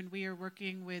and June, we are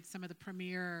working with some of the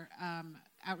premier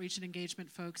outreach and engagement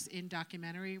folks in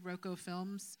documentary, Rocco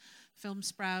Films, Film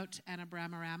Sprout, and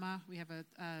Abramarama. We have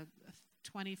a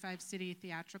 25-city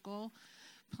theatrical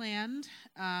planned,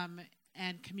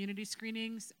 and community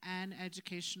screenings and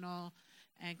educational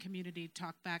and community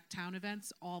talkback town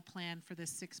events all planned for this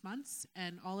 6 months.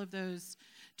 And all of those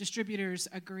distributors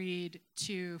agreed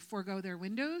to forego their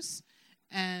windows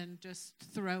and just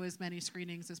throw as many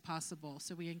screenings as possible.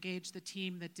 So we engaged the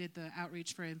team that did the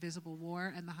outreach for Invisible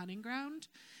War and The Hunting Ground.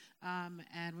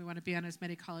 and we want to be on as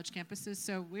many college campuses.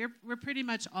 So we're pretty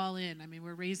much all in. I mean,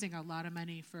 we're raising a lot of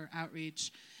money for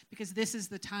outreach because this is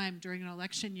the time during an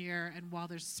election year and while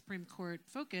there's Supreme Court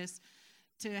focus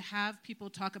to have people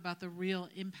talk about the real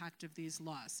impact of these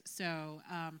laws. So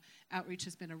outreach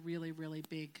has been a really, really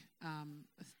big,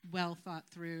 well thought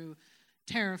through,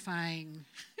 terrifying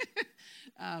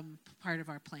part of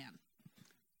our plan.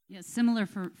 Yeah, similar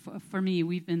for me.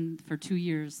 We've been for 2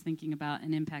 years thinking about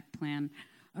an impact plan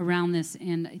around this,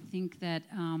 and I think that,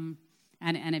 and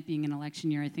it being an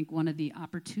election year, I think one of the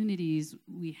opportunities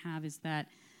we have is that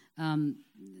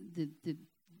the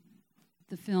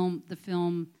film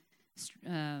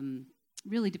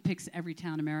really depicts every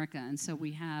town in America, and so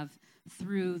we have,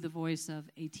 through the voice of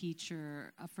a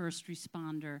teacher, a first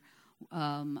responder,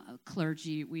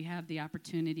 clergy, we have the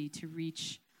opportunity to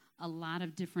reach a lot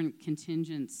of different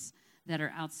contingents that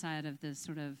are outside of the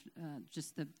sort of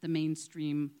just the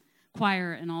mainstream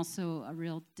choir, and also a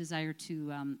real desire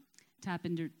to tap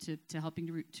into to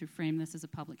helping to frame this as a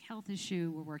public health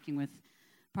issue. We're working with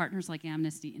partners like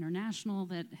Amnesty International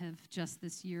that have just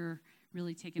this year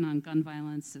really taken on gun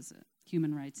violence as a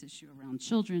human rights issue around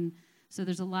children. So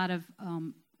there's a lot of a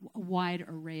wide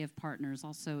array of partners.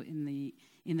 Also in the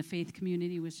faith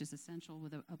community, which is essential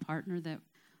with a partner that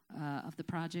of the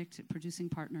project, producing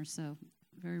partner. So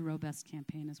very robust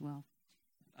campaign as well.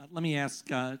 Let me ask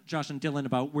Josh and Dylan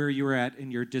about where you're at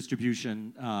in your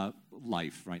distribution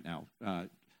life right now.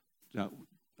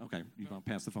 Okay, you want to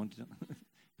pass the phone to Dylan?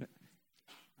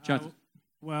 Josh,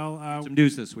 some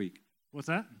news this week. What's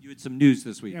that? You had some news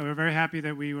this week. Yeah, we're very happy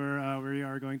that we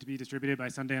are going to be distributed by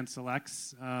Sundance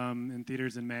Selects in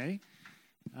theaters in May.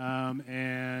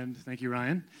 And thank you,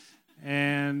 Ryan.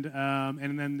 And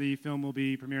then the film will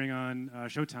be premiering on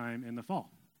Showtime in the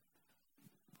fall.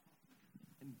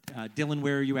 Dylan,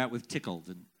 where are you at with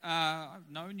Tickled?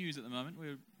 No news at the moment.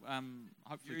 We're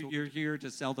hopefully you're here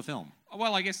to sell the film.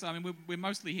 Well, I guess we're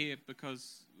mostly here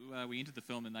because we entered the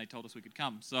film and they told us we could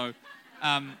come. So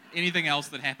anything else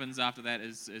that happens after that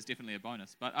is definitely a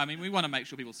bonus. But we want to make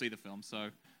sure people see the film. So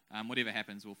whatever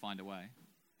happens, we'll find a way.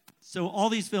 So all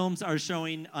these films are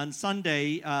showing on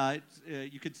Sunday.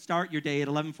 You could start your day at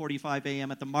 11:45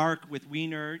 a.m. at the Mark with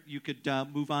Wiener. You could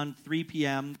move on 3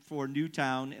 p.m. for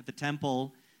Newtown at the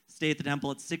Temple. Stay at the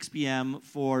Temple at 6 p.m.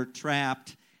 for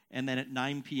Trapped. And then at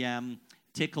 9 p.m.,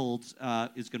 Tickled is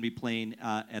going to be playing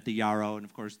at the Yarrow. And,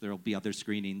 of course, there will be other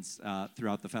screenings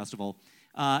throughout the festival.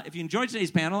 If you enjoyed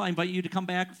today's panel, I invite you to come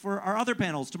back for our other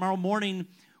panels. Tomorrow morning,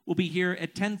 we'll be here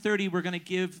at 10:30. We're going to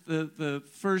give the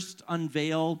first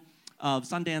unveil of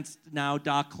Sundance Now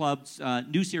Doc Club's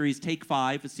new series, Take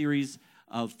 5, a series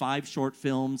of 5 short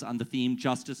films on the theme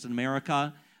Justice in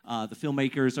America. The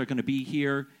filmmakers are going to be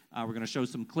here. We're going to show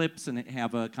some clips and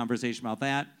have a conversation about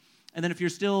that. And then if you're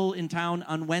still in town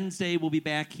on Wednesday, we'll be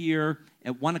back here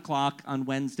at 1 o'clock on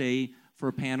Wednesday for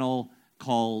a panel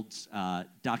called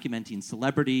Documenting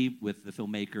Celebrity with the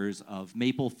filmmakers of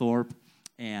Mapplethorpe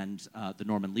and the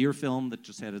Norman Lear film that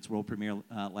just had its world premiere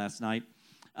last night.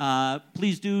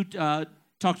 Please do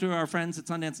talk to our friends at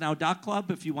Sundance Now Doc Club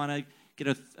if you want to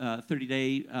get a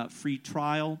 30-day free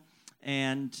trial.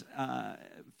 And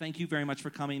thank you very much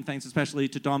for coming. Thanks especially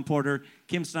to Dawn Porter,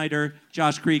 Kim Snyder,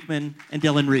 Josh Kriegman, and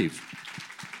Dylan Reeve.